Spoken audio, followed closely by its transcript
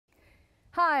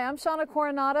Hi, I'm Shawna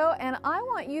Coronado, and I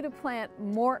want you to plant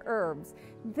more herbs.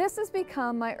 This has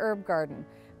become my herb garden,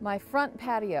 my front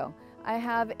patio. I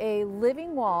have a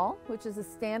living wall, which is a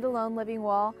standalone living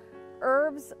wall,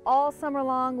 herbs all summer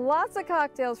long, lots of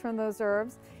cocktails from those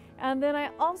herbs. And then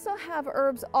I also have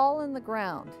herbs all in the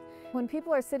ground. When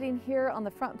people are sitting here on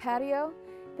the front patio,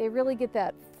 they really get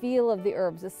that feel of the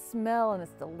herbs, the smell and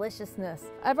its deliciousness.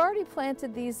 I've already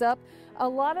planted these up. A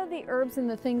lot of the herbs and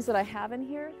the things that I have in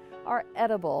here are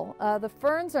edible. The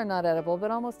ferns are not edible, but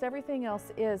almost everything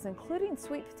else is, including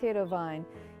sweet potato vine.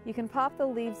 You can pop the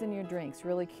leaves in your drinks,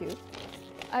 really cute.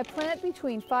 I plant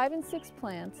between 5 and 6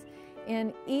 plants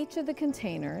in each of the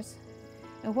containers.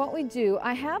 And what we do,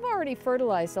 I have already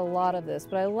fertilized a lot of this,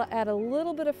 but I add a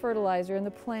little bit of fertilizer in the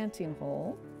planting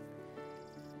hole.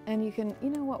 And you can,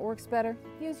 you know what works better?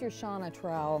 Use your Shawna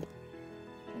trowel.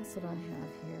 That's what I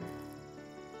have here.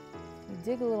 You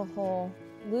dig a little hole,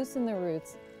 loosen the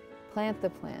roots, plant the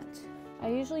plant. I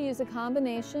usually use a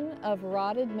combination of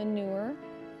rotted manure,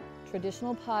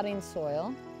 traditional potting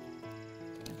soil,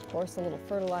 and of course a little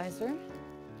fertilizer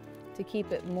to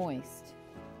keep it moist.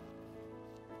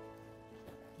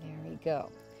 There we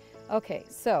go. Okay,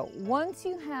 so once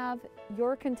you have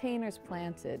your containers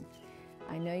planted,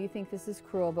 I know you think this is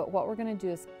cruel, but what we're going to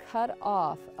do is cut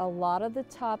off a lot of the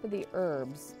top of the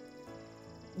herbs.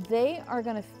 They are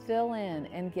going to fill in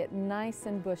and get nice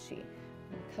and bushy.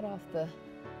 Cut off the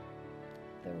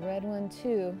red one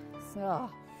too. So,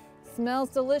 smells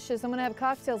delicious. I'm going to have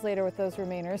cocktails later with those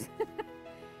remainers.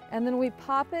 And then we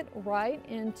pop it right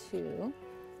into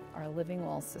our living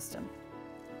wall system.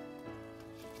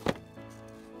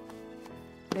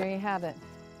 There you have it.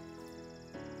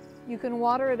 You can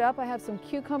water it up. I have some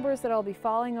cucumbers that I'll be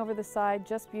falling over the side,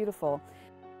 just beautiful.